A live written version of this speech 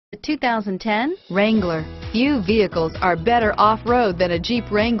The 2010 Wrangler. Few vehicles are better off-road than a Jeep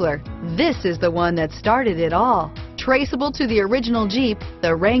Wrangler. This is the one that started it all. Traceable to the original Jeep,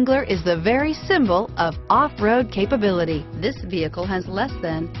 the Wrangler is the very symbol of off-road capability. This vehicle has less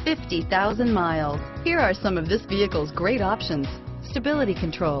than 50,000 miles. Here are some of this vehicle's great options: stability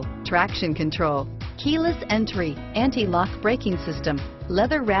control, traction control, keyless entry, anti-lock braking system,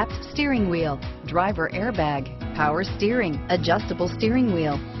 leather-wrapped steering wheel, driver airbag, power steering, adjustable steering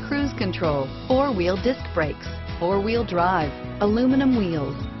wheel, cruise control, four-wheel disc brakes, four-wheel drive, aluminum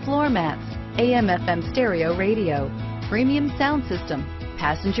wheels, floor mats, AM/FM stereo radio, premium sound system,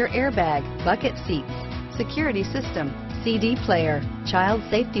 passenger airbag, bucket seats, security system, CD player, child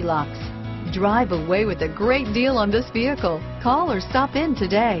safety locks. Drive away with a great deal on this vehicle. Call or stop in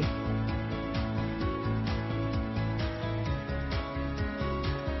today.